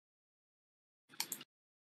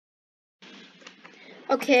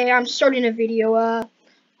Okay, I'm starting a video.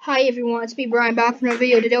 Hi everyone, it's me Brian back from a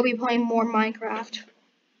video. Today I'll be playing more Minecraft.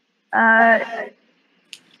 I'm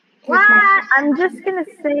just gonna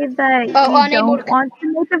say that you don't want to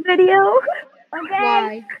make a video.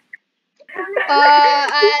 Okay.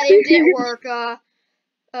 Why? It didn't work.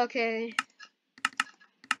 Okay.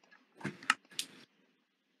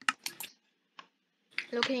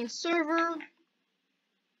 Locating server.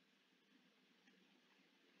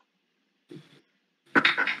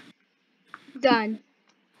 Done.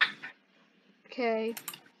 Okay.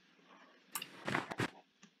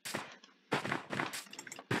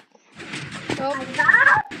 Oh.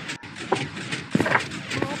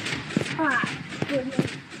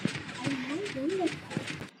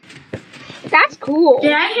 That's cool.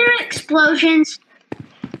 Did I hear explosions?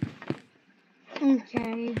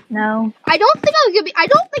 Okay. No. I don't think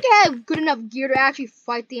I have good enough gear to actually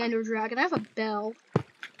fight the Ender Dragon. I have a bell.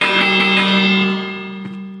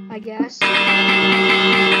 I guess.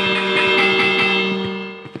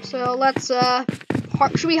 So let's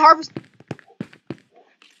should we harvest?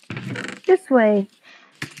 This way.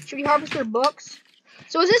 Should we harvest their books?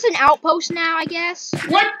 So is this an outpost now? I guess.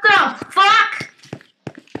 What the fuck?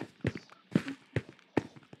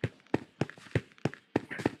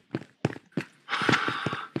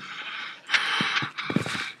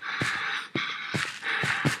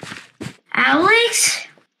 Alex?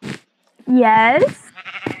 Yes?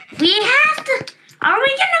 We have to... Are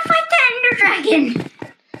we gonna fight the Ender Dragon?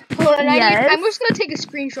 Hold on, Yes. I'm just gonna take a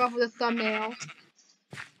screenshot for the thumbnail.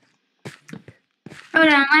 Hold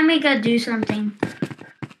on, let me go do something.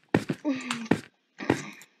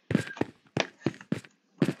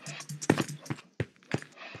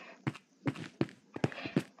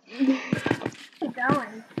 Keep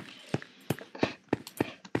going.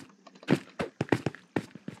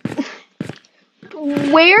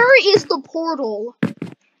 Where is the portal?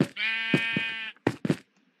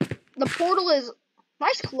 The portal is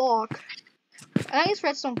nice clock. I think it's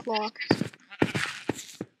redstone clock.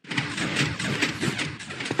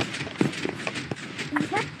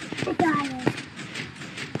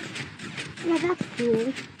 Yeah, that's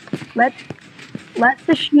cool. Let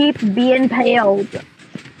the sheep be impaled.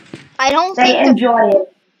 I don't They think enjoy it.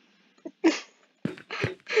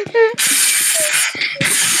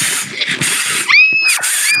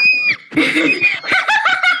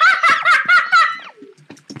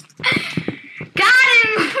 Got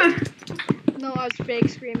him! No, I was fake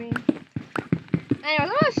screaming. Anyway, I'm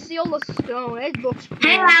gonna seal the stone. It looks cool.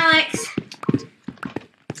 Hey, Alex.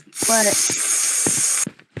 What?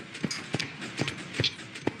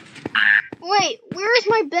 Wait, where's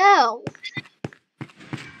my bell?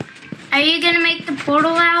 Are you gonna make the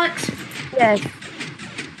portal, Alex? Yes.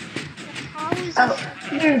 How is Oh,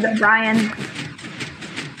 this? here you go, Brian.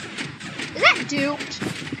 Is that duped?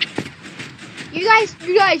 You guys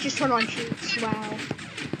just turn on cheats. Wow.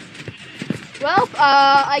 Well,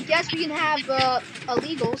 I guess we can have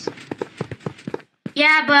illegals.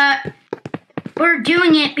 Yeah, but we're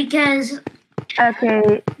doing it because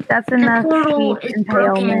Okay, that's the enough portal sheep is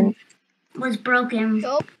broken. impalement. Was broken.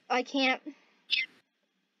 Nope, I can't.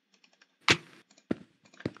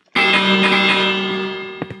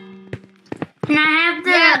 Can I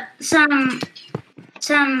have some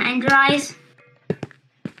ender eyes?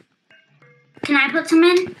 Can I put some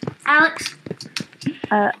in, Alex?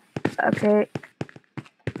 Okay.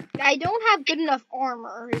 I don't have good enough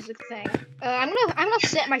armor. Is the thing. I'm gonna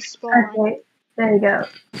set my spawn. Okay, there you go.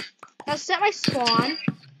 I'll set my spawn.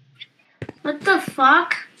 What the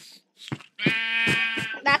fuck?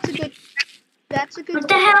 That's a good. What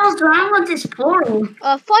the hell is wrong with this portal?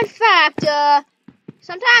 Fun fact.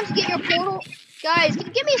 Sometimes you get your portal. Guys,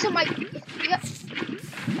 give me some like.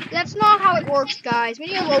 That's not how it works, guys. We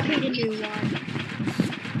need to locate a new one.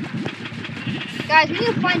 Guys, we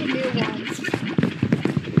need to find a new one.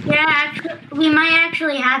 Yeah, we might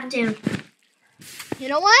actually have to. You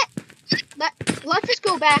know what? Let's just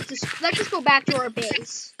go back to our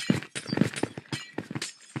base.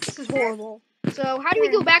 This is horrible. So how do we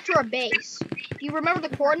go back to our base? Do you remember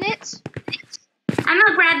the coordinates? I'm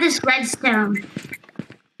gonna grab this redstone.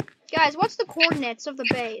 Guys, what's the coordinates of the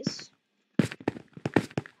base?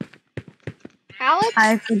 Alex?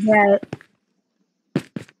 I forget.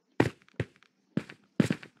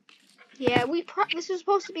 Yeah, this is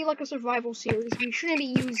supposed to be like a survival series. We shouldn't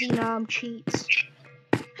be using cheats.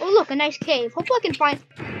 Oh look, a nice cave. Hopefully I can find.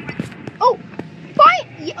 Oh,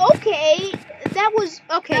 okay. That was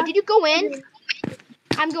okay. Did you go in?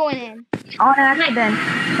 I'm going in. On accident.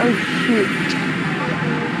 Oh shoot.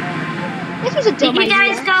 This was a dumb Did you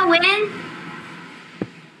guys idea. go in?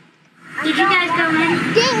 Did you guys go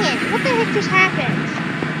in? Dang it! What the heck just happened?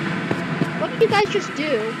 What did you guys just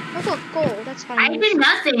do? Look at gold. That's how I did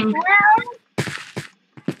nothing.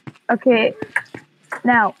 Okay.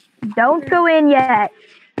 Now, don't go in yet.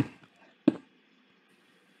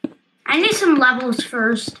 I need some levels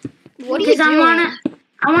first. What are you doing?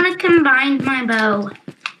 I wanna combine my bow.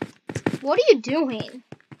 What are you doing?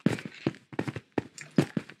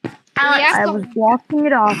 Alex, I was blocking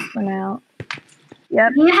it off for now.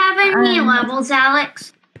 Yep. Do you have any levels,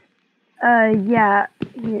 Alex? Yeah.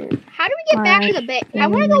 Here. How do we get back to the base? I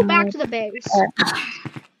want to go back to the base.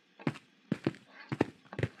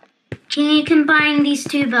 Can you combine these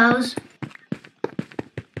two bows?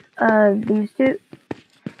 These two?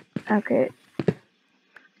 Okay.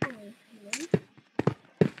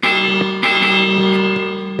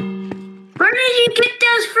 Where did you get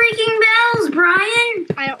those freaking bells, Brian?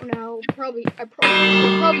 I don't know. I probably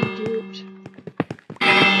duped.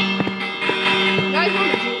 You guys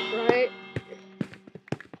want to dupe, right?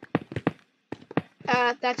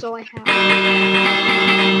 That's all I have.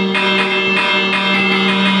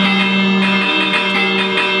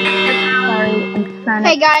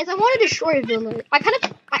 Hey guys, I want to destroy a village.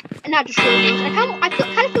 Not destroy a village. I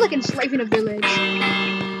kind of feel like enslaving a village.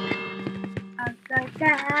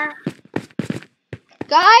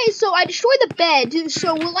 Guys, so I destroyed the bed.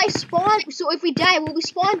 So will I spawn? So if we die, will we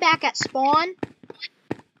spawn back at spawn?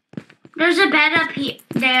 There's a bed up here.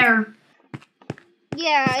 There.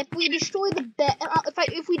 Yeah, if we destroy the bed,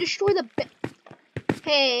 if we destroy the bed,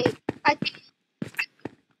 hey,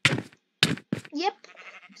 yep,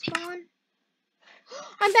 spawn.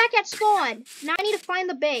 I'm back at spawn. Now I need to find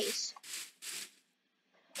the base.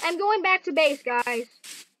 I'm going back to base, guys.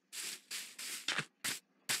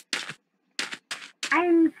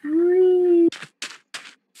 I'm free.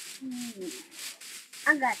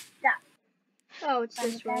 I got stuck. Oh, it's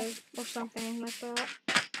this way or something like that.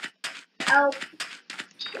 Oh.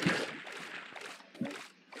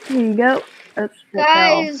 Here you go. Oops,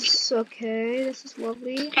 guys, okay, this is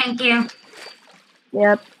lovely. Thank you.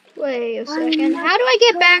 Yep. Wait a second. How do I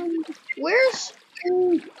get back? Where's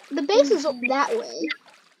the base? Is that way.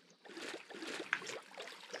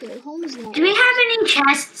 Okay, home's that way. Do we have any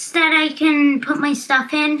chests that I can put my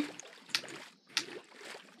stuff in?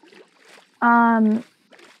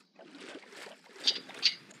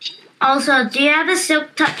 Also, do you have a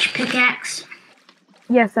silk touch pickaxe?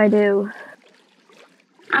 Yes, I do.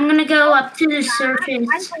 I'm gonna go up to the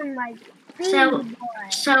surface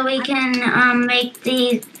so we can make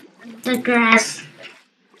the grass.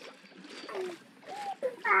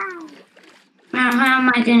 Now, how am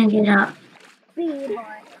I gonna get up?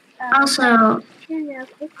 Also,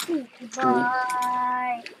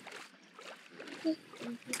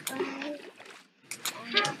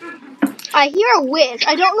 I hear a witch.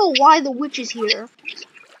 I don't know why the witch is here.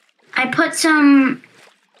 I put some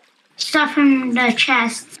stuff in the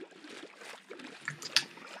chest.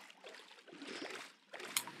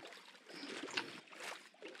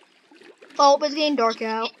 Oh, it's getting dark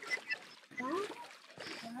out.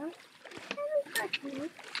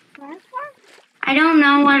 I don't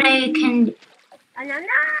know what I can.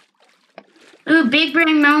 Ooh, big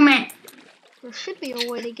brain moment. There should be a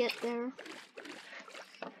way to get there.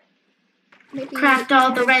 Maybe craft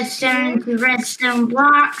all the redstone into redstone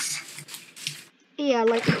blocks. Yeah,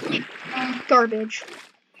 like garbage.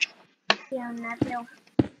 Yeah, Matthew.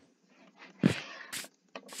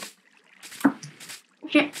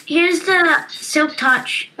 Here's the silk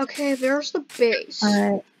touch. Okay, there's the base.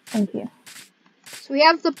 Alright, thank you. So we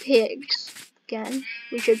have the pigs. Again,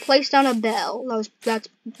 we should place down a bell.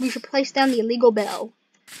 We should place down the illegal bell.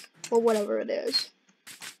 Or whatever it is.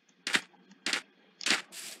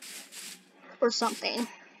 Or something.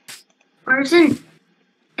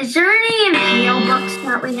 Is there any impale books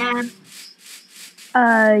that we have?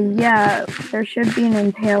 Yeah, there should be an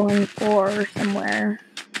impaling 4 somewhere.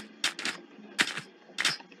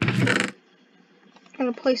 I'm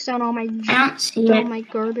gonna place down all my my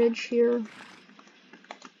garbage here.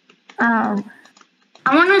 Oh.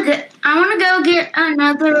 I wanna go get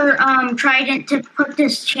another trident to put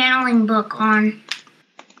this channeling book on.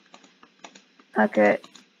 Okay.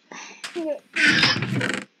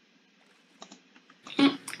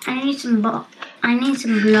 I need some block.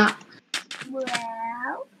 Well,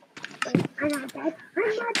 I'm not dead.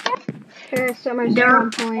 Here's Summer's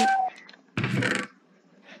down point.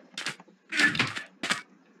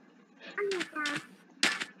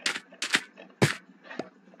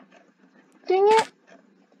 Dang it.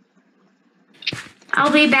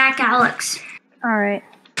 I'll be back, Alex. Alright.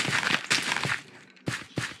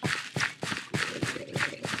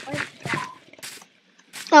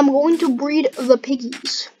 I'm going to breed the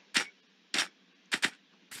piggies.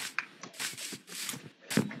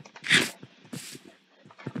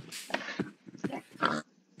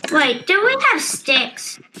 Wait, do we have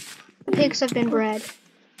sticks? Pigs have been bred.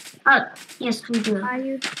 Oh, yes, we do. Are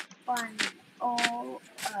you fun? All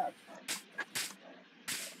up.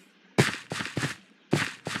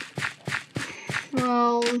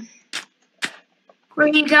 Well, Where are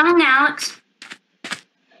you going, Alex?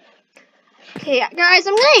 okay, guys,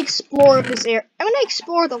 I'm gonna explore this area. I'm gonna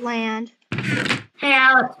explore the land. Hey,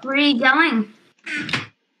 Alex, where are you going?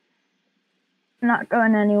 Not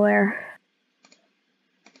going anywhere.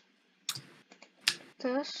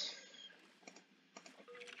 This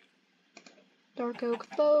dark oak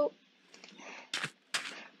boat.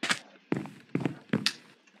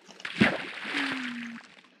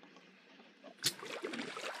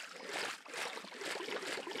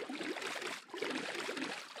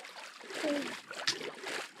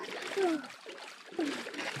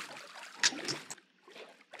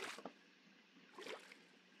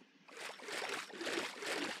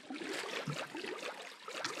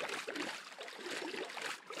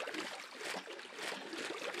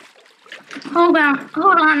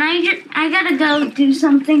 Hold on. I gotta go do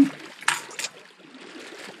something.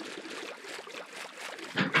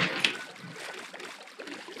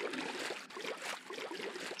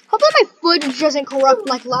 Hope that my footage doesn't corrupt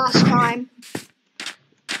like last time.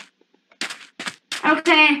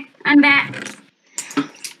 Okay, I'm back.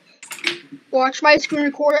 Watch my screen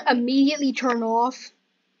recorder immediately turn off.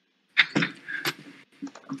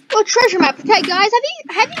 Oh, treasure map. Okay, guys,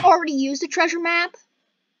 have you already used the treasure map?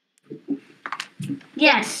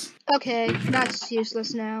 Yes. Okay, that's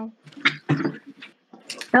useless now.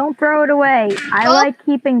 Don't throw it away. I like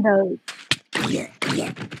keeping those.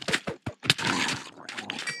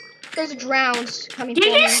 There's drowns coming Did for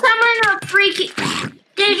you me. summon a freaky?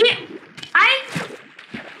 Did you?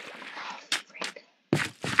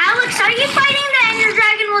 Alex, are you fighting the Ender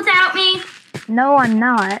Dragon without me? No, I'm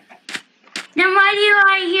not. Then why do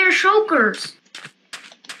I hear shulkers?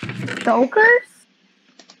 Shulkers?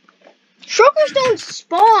 Shulkers don't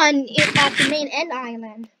spawn at the main end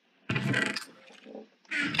island.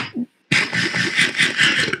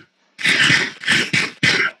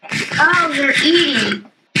 Oh, they're eating.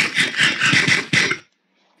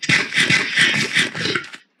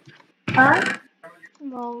 Huh?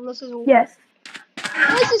 Well, this is Yes.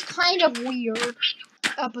 This is kind of weird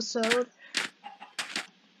episode.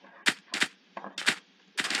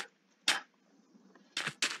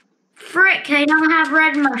 Frick, they don't have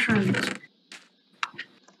red mushrooms.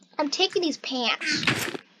 I'm taking these pants.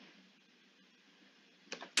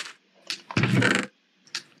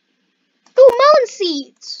 Ooh, melon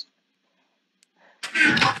seeds!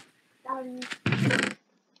 I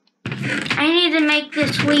need to make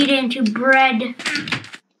this wheat into bread.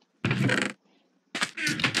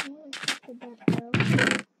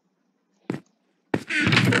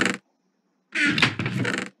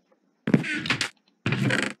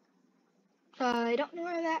 I don't know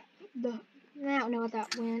where that I don't know what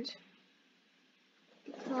that went.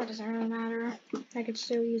 Well, it doesn't really matter. I could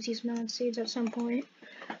still use these melon seeds at some point.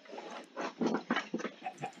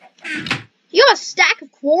 You have a stack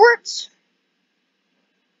of quartz?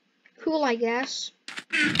 Cool, I guess.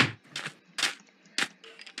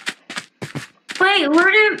 Wait,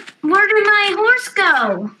 where did my horse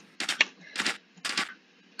go?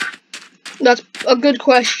 That's a good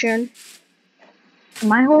question.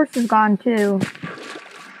 My horse is gone too.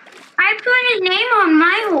 I put his name on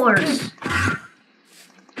my horse,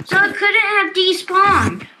 so it couldn't have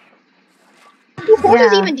despawned. Do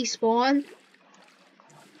horses even despawn?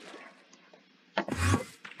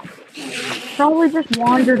 Probably just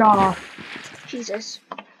wandered off. Jesus.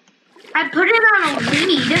 I put it on a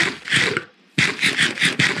weed.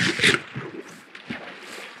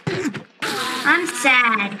 I'm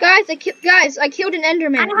sad. Guys, I killed an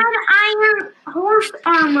Enderman. I had iron horse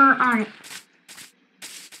armor on it.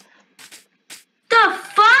 The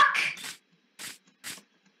fuck?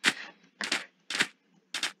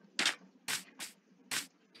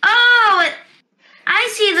 Oh, I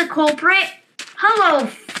see the culprit. Hello,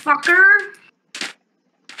 fucker.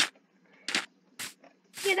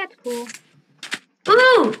 Yeah, that's cool.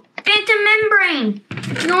 Ooh, phantom membrane.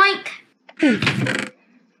 Yoink.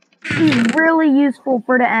 He's really useful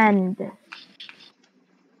for the end.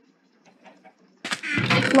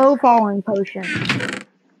 Slow falling potion.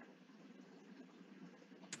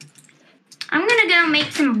 I'm gonna go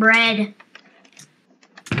make some bread.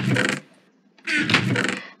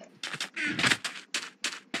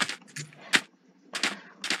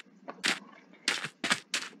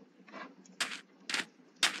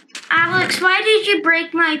 Alex, why did you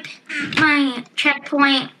break my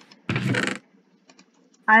checkpoint?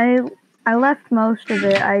 I left most of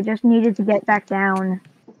it. I just needed to get back down.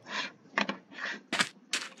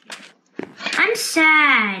 I'm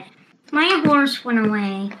sad. My horse went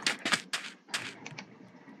away.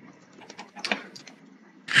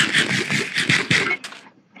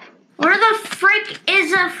 Where the frick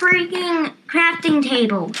is a freaking crafting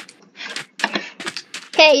table?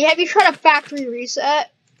 Hey, have you tried a factory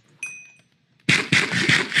reset?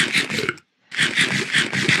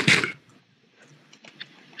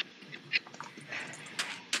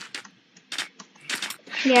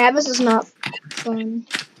 Yeah, this is not fun.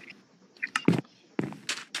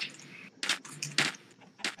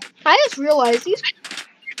 I just realized these.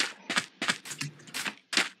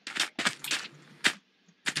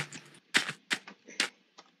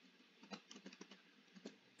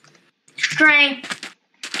 Stray.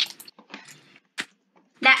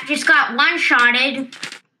 That just got one-shotted.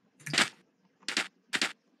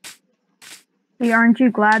 Aren't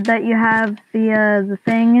you glad that you have the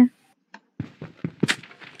thing?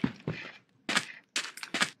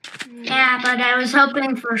 Yeah, but I was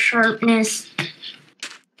hoping for sharpness.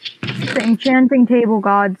 The enchanting table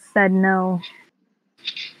gods said no.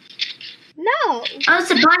 No. Oh,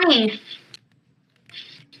 it's a bunny.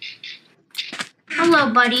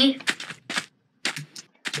 Hello, buddy.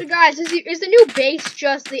 So guys, is the new base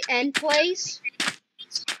just the end place?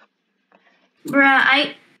 Bruh,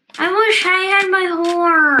 I wish I had my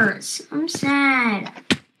horse. I'm sad.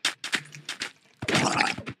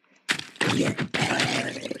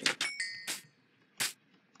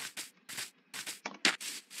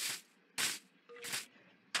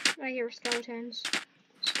 I hear skeletons.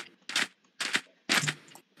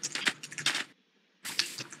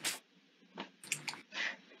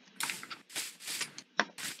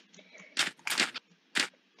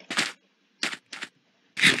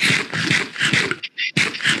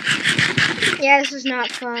 Yeah, this is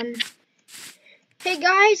not fun. Hey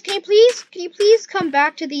guys, can you please come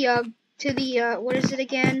back to the what is it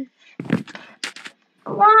again?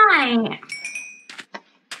 Why?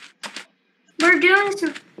 We're doing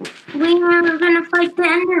some. We were gonna fight the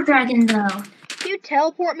Ender Dragon, though. Can you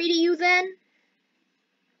teleport me to you then?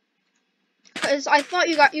 Because I thought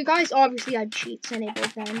you guys obviously had cheats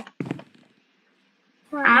enabled then.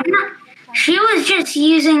 I'm not. She was just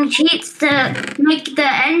using cheats to make the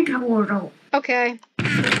end portal Okay.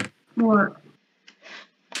 work.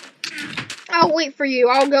 I'll wait for you.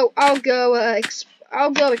 I'll go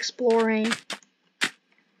exploring.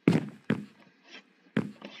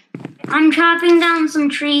 I'm chopping down some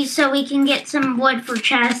trees so we can get some wood for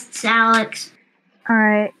chests, Alex.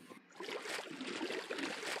 Alright.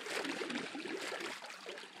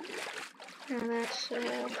 Oh, that's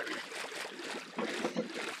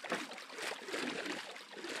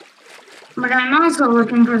But I'm also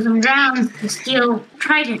looking for some drowns to steal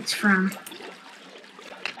tridents from.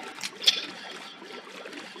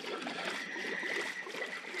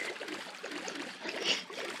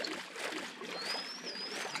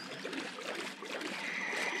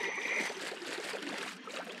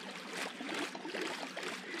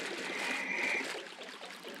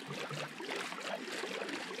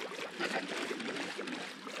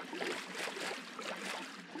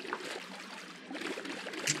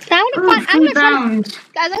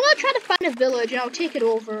 I'm gonna try to find a village and I'll take it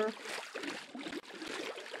over.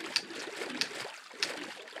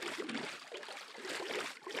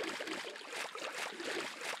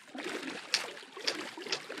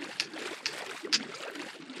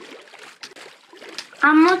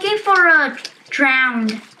 I'm looking for a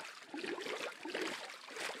drowned.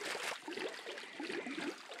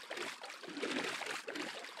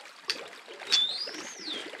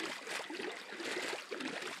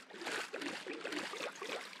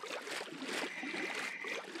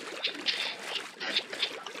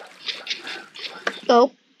 Oh.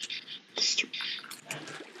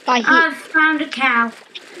 I've found a cow.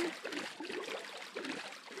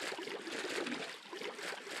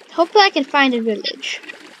 Hopefully I can find a village.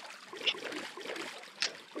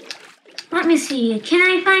 Let me see. Can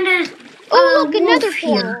I find a Oh, look, another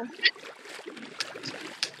here? portal.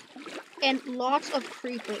 And lots of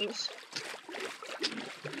creepers.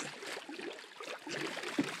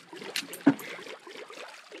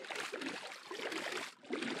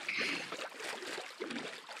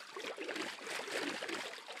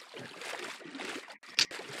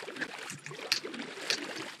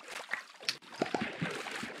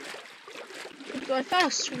 So I found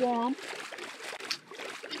a swamp.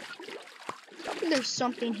 There's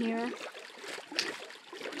something here.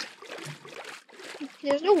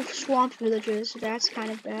 There's no swamp villages, so that's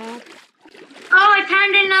kind of bad. Oh, I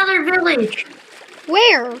found another village.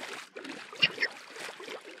 Where?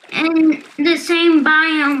 In the same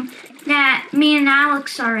biome that me and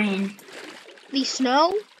Alex are in. The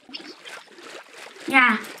snow?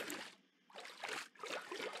 Yeah.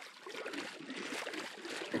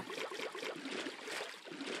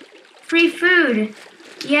 Free food.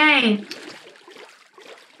 Yay.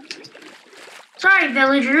 Sorry,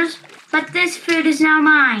 villagers, but this food is now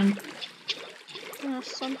mine.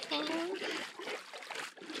 Sometimes.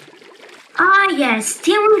 Ah, yes.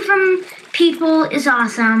 Stealing from people is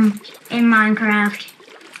awesome in Minecraft.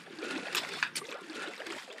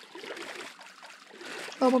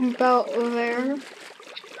 Oh, I'm about there.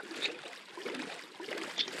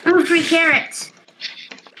 Ooh, free carrots.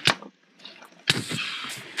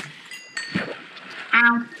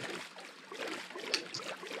 Ow.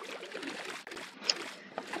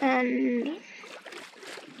 And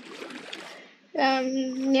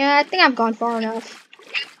yeah, I think I've gone far enough.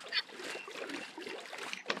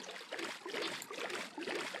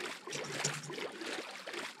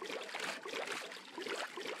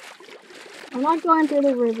 I'm not going through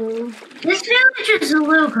the river. This village is a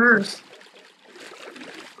little cursed.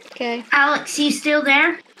 Okay. Alex, you still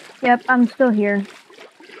there? Yep, I'm still here.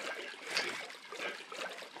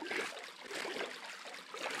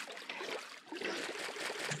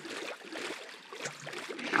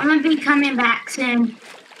 I'm gonna be coming back soon.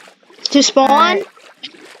 To spawn?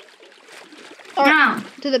 Or No.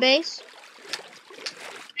 to the base?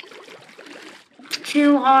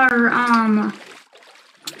 To our,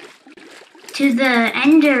 to the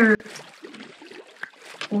ender.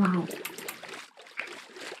 Wow.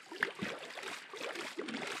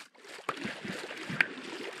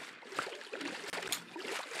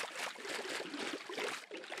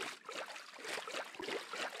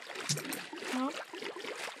 No.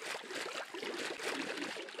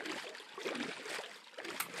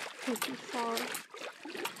 Not too far.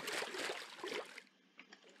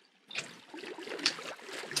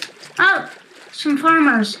 Oh, some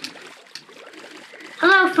farmers.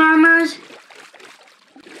 Hello, farmers.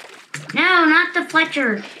 No, not the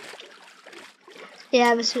Fletcher.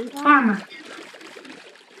 Yeah, this is Farmer.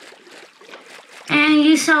 And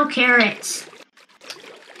you sell carrots.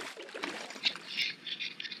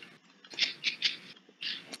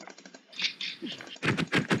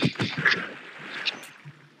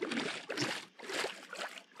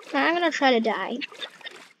 I'm gonna try to die.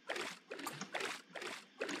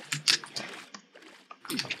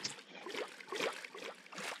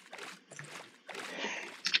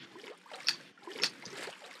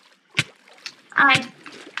 I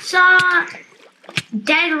saw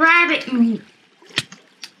dead rabbit meat.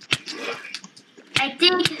 I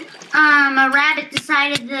think a rabbit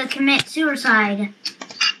decided to commit suicide.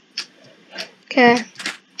 Okay.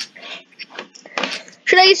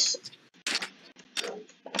 Should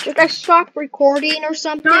I stop recording or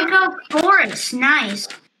something? Dark Oak Forest, nice.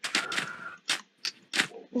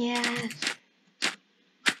 Yeah.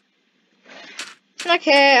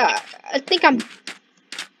 Okay, I think I'm.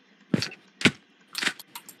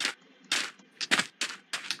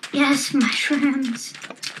 Yes, mushrooms.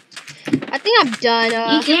 I think I'm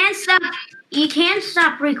done. You can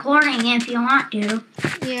stop recording if you want to.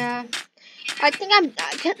 Yeah. I think I'm.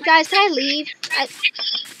 Guys, can I leave?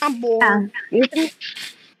 I'm bored. Yeah,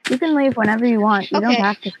 you can leave whenever you want. You don't Okay.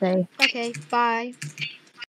 have to stay. Okay. Bye.